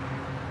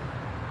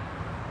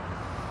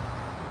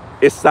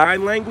 It's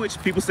sign language.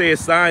 People say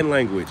it's sign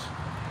language.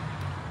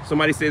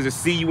 Somebody says it's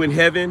see you in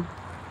heaven.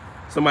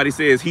 Somebody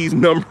says he's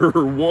number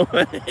one.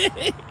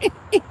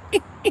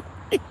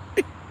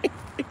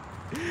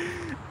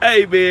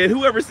 Hey, man,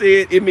 whoever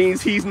said it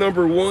means he's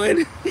number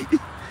one,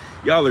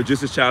 y'all are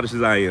just as childish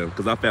as I am,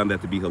 because I found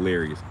that to be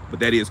hilarious.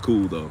 But that is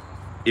cool, though,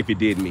 if it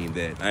did mean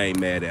that. I ain't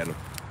mad at him.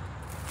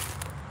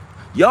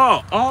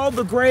 Y'all, all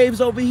the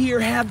graves over here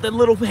have the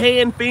little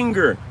hand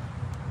finger.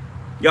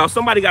 Y'all,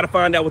 somebody got to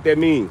find out what that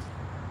means.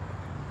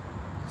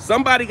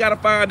 Somebody got to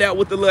find out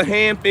what the little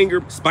hand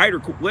finger, spider,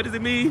 what does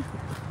it mean?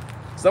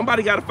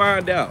 Somebody got to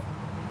find out.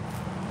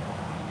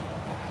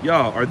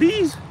 Y'all, are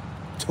these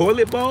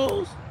toilet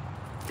bowls?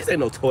 This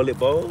ain't no toilet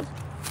bowls.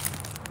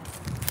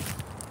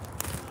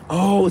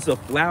 Oh, it's a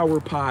flower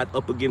pot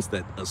up against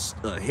a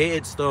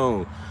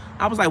headstone.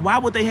 I was like, why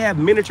would they have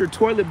miniature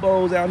toilet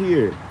bowls out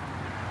here?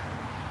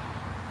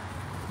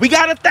 We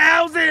got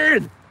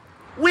 1,000.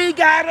 We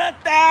got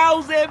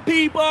 1,000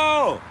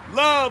 people.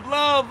 Love,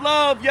 love,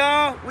 love,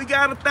 y'all. We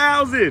got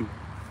 1,000.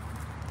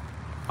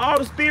 All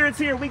the spirits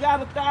here, we got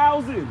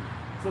 1,000.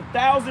 It's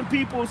 1,000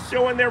 people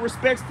showing their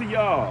respects to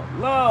y'all.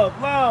 Love,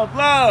 love,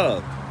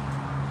 love.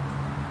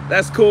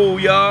 That's cool,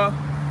 y'all.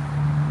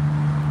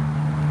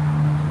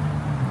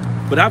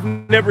 But I've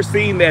never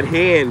seen that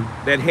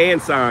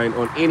hand sign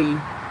on any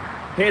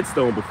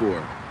headstone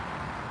before.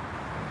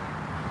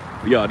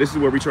 Y'all, this is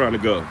where we're trying to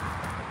go.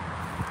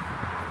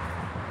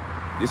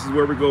 This is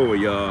where we're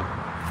going, y'all.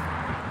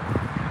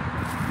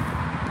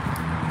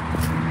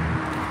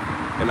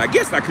 And I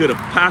guess I could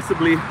have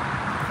possibly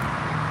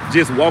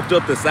just walked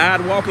up the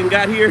sidewalk and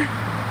got here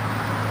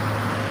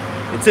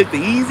and took the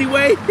easy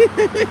way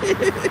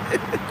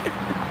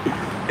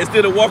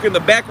instead of walking the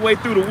back way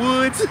through the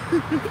woods.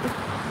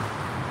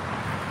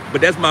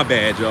 But that's my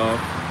bad, y'all.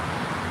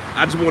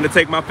 I just want to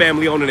take my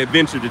family on an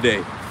adventure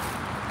today.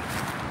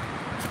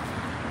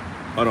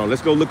 Hold on,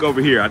 let's go look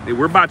over here.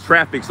 We're by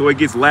traffic, so it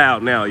gets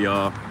loud now,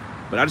 y'all.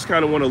 But I just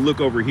kind of want to look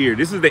over here.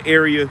 This is the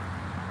area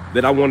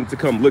that I wanted to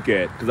come look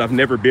at because I've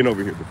never been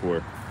over here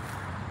before.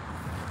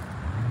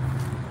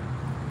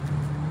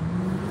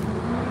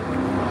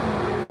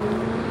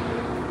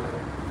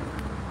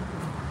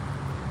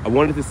 I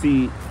wanted to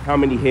see how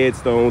many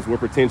headstones were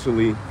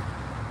potentially,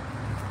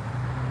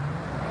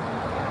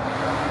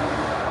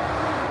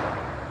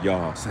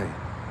 y'all saying,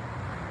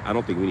 I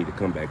don't think we need to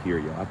come back here,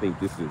 y'all. I think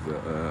this is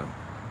a,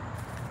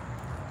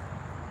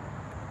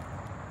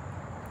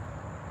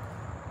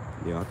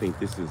 yeah, I think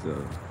this is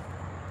a,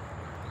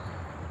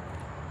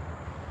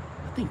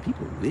 I think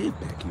people live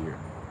back here.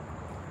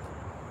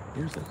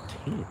 There's a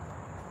tent.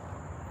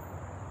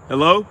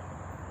 Hello?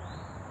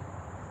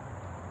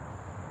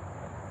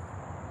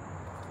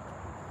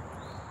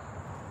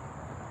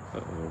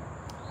 Uh-oh.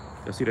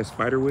 Y'all see that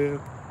spider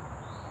web?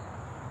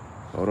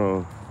 Hold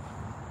on.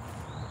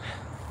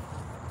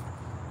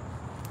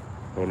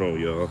 Hold on,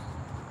 y'all.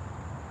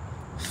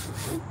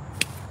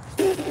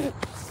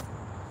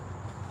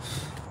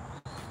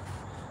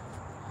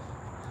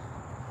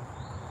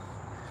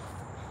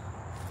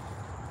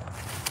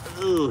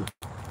 Ugh.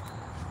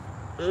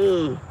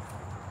 Ugh.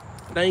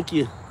 Thank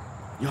you.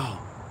 Y'all.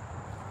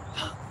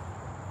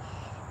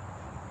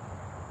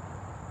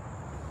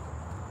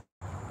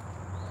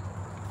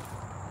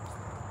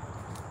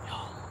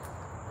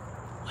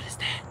 What is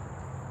that?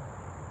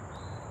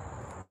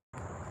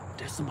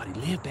 There's somebody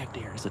live back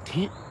there. It's a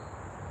tent.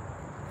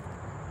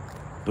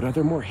 But are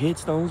there more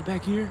headstones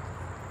back here?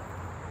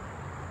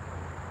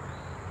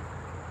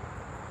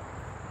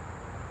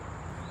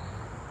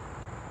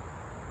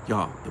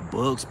 Y'all, the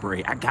bug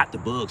spray. I got the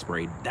bug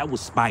spray. That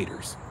was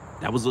spiders.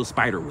 That was a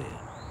spider web.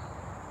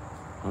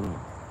 Hold on.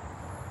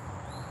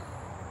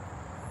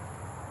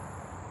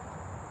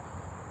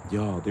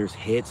 Y'all, there's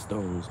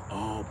headstones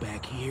all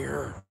back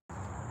here.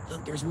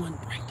 Look, there's one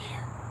right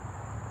there.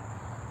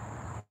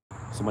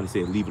 Somebody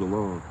said leave it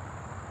alone.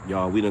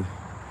 Y'all, we done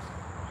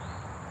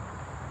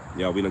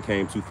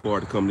came too far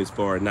to come this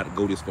far and not to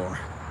go this far.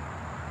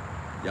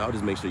 Y'all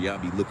just make sure y'all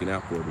be looking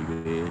out for me,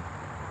 man.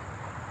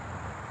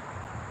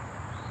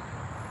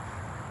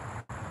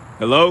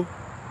 Hello?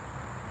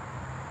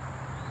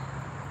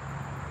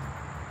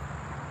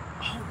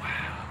 Oh,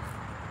 wow.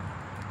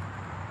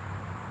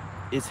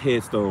 It's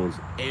headstones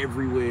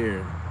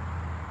everywhere.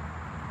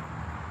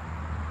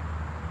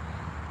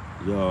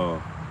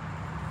 Y'all.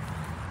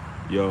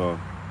 Y'all.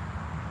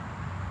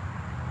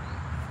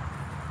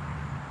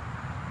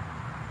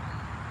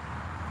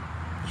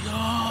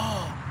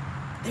 Y'all.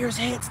 There's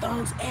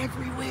headstones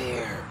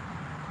everywhere.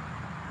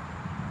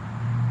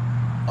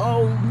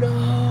 Oh,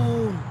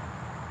 no.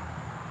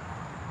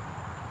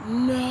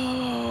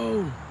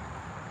 No.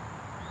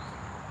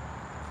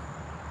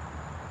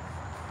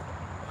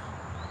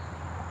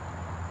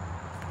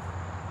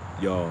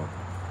 Y'all.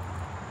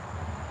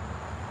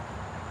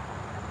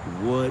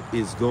 What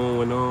is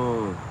going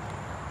on?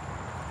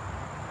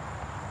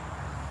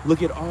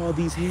 Look at all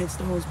these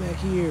headstones back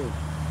here.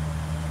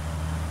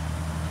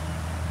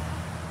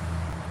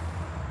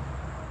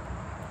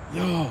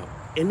 Y'all,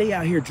 and they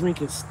out here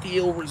drinking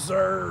Steel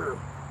Reserve.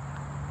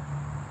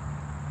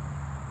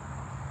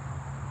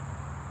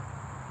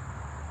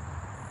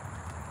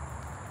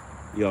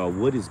 Y'all,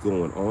 what is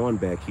going on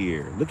back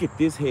here? Look at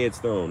this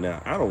headstone.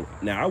 Now,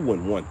 I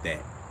wouldn't want that.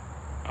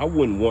 I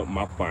wouldn't want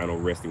my final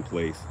resting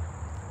place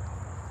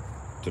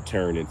to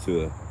turn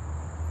into a...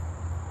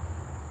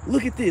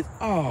 Look at this.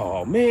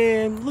 Oh,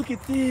 man, look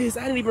at this.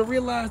 I didn't even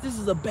realize this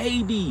is a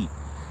baby.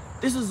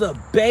 This is a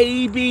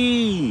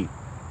baby.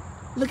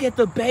 Look at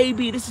the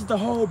baby. This is the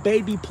whole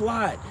baby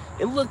plot.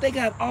 And look, they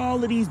got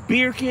all of these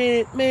beer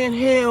cans. Man,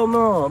 hell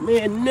no.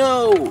 Man,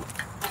 no.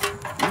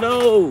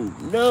 No,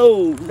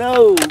 no,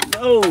 no,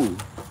 no,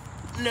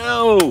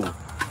 no.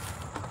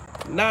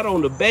 Not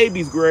on the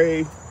baby's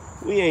grave.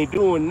 We ain't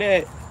doing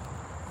that.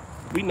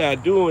 We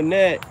not doing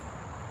that.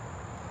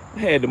 I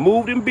had to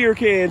move them beer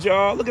cans,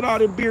 y'all. Look at all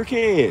them beer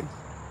cans.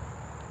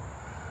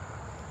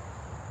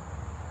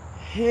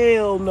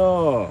 Hell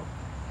no.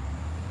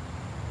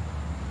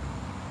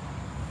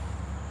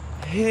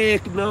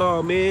 Heck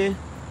no, man.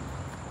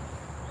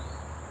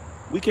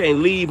 We can't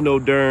leave no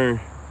darn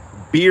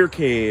beer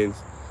cans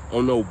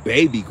on no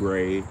baby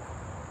grave.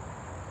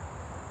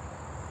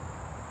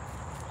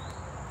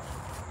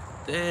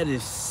 That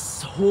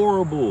is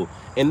horrible.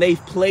 And they've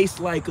placed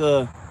like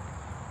a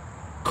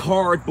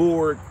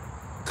cardboard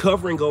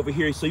covering over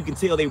here so you can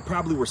tell they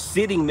probably were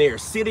sitting there,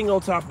 sitting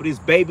on top of this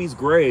baby's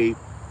grave,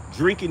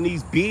 drinking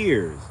these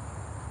beers.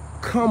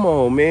 Come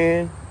on,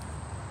 man.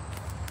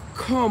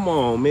 Come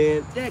on,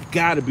 man. That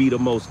gotta be the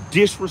most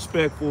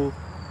disrespectful.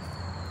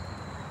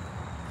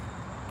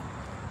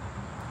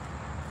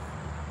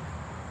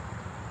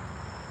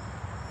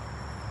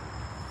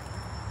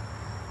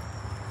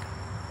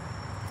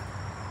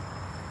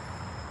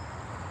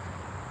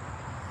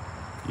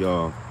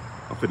 Y'all,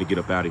 I'm finna get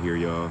up out of here,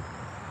 y'all.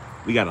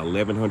 We got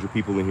 1,100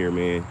 people in here,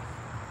 man.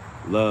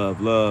 Love,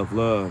 love,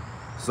 love.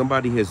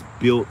 Somebody has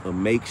built a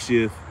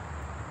makeshift.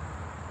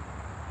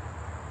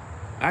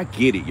 I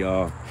get it,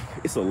 y'all.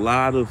 It's a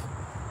lot of,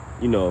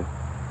 you know,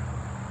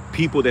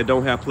 people that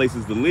don't have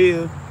places to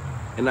live.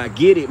 And I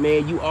get it,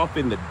 man. You off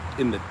in the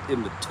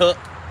tuck,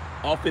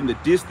 off in the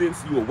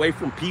distance, you away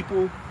from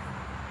people.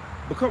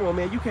 But come on,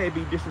 man, you can't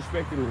be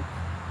disrespecting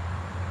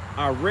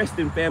our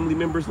resting family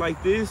members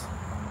like this.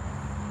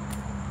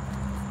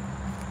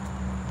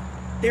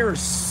 There are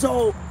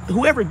so,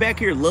 whoever back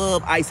here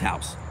love Ice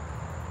House.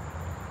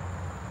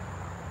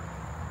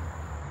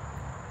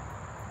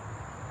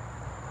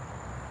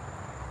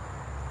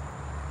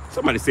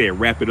 Somebody said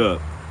wrap it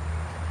up.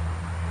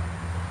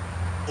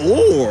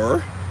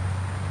 Or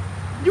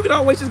you can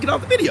always just get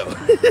off the video.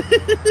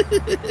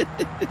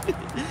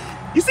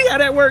 You see how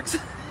that works?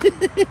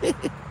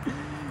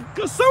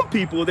 Because some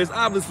people, there's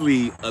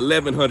obviously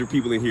 1,100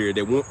 people in here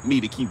that want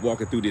me to keep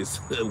walking through this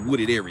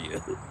wooded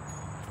area.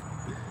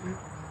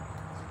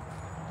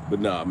 But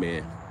nah,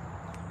 man.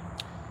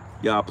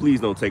 Y'all, please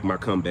don't take my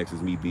comebacks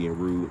as me being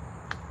rude.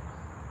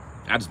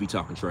 I just be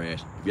talking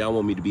trash. If y'all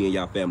want me to be in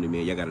y'all family,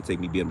 man, y'all gotta take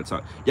me being able to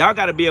talk. Y'all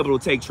gotta be able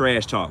to take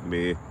trash talk,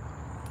 man.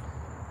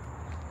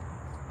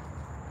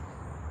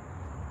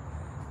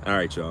 All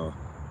right, y'all.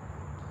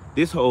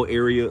 This whole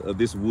area of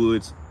this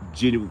woods,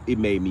 it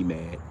made me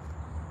mad.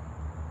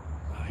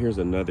 Here's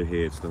another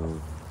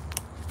headstone.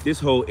 This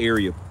whole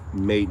area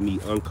made me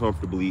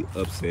uncomfortably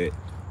upset.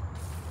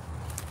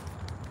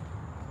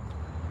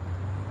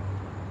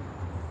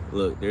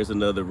 Look, there's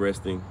another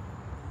resting.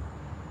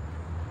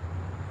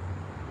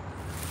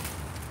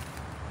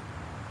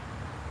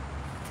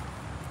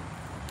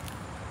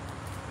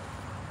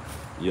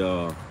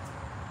 Y'all,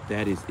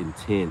 that is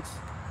intense.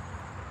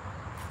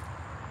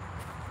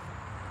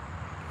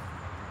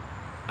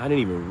 I didn't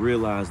even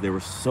realize there were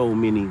so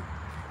many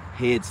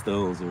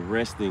headstones and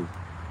resting.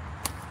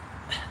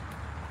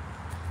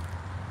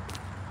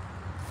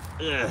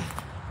 Ugh.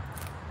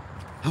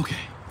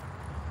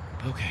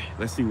 Okay,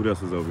 let's see what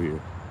else is over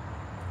here.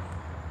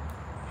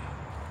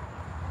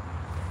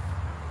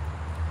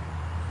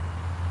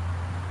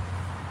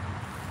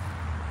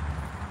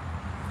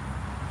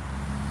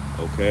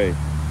 Okay.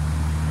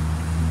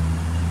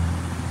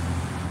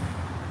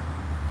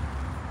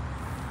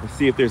 Let's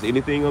see if there's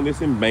anything on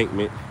this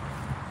embankment.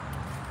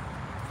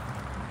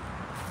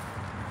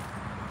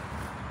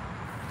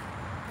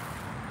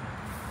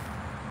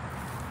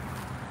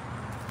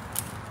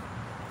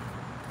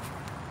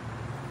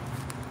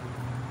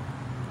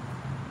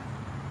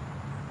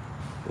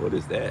 What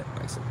is that?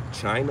 Like some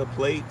china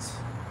plates?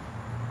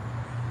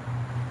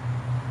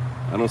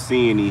 I don't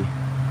see any.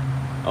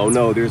 Oh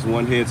no, there's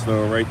one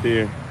headstone right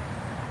there.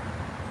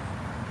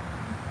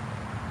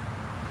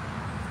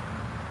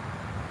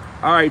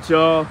 All right,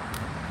 y'all.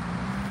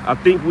 I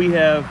think we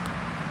have,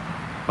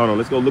 hold on,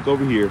 let's go look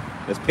over here.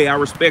 Let's pay our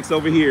respects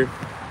over here.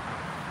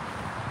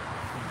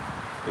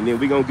 And then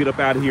we're gonna get up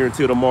out of here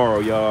until tomorrow,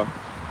 y'all.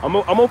 I'm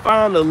gonna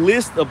find a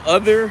list of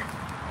other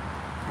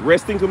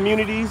resting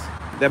communities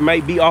that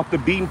might be off the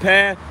beaten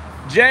path.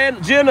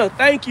 Jenna,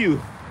 thank you.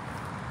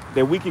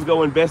 That we can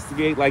go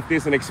investigate like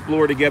this and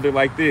explore together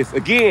like this.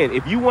 Again,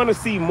 if you want to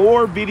see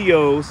more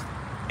videos,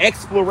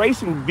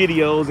 exploration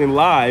videos and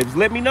lives,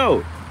 let me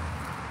know.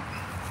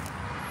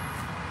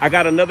 I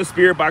got another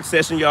spirit box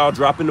session, y'all,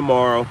 dropping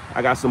tomorrow.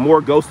 I got some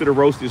more Ghost of the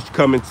Roasters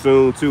coming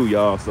soon too,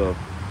 y'all. So,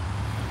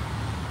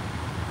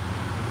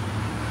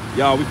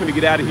 y'all, we finna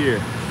get out of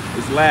here.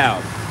 It's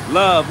loud.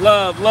 Love,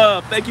 love,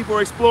 love. Thank you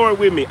for exploring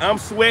with me. I'm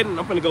sweating.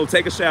 I'm finna go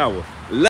take a shower. Love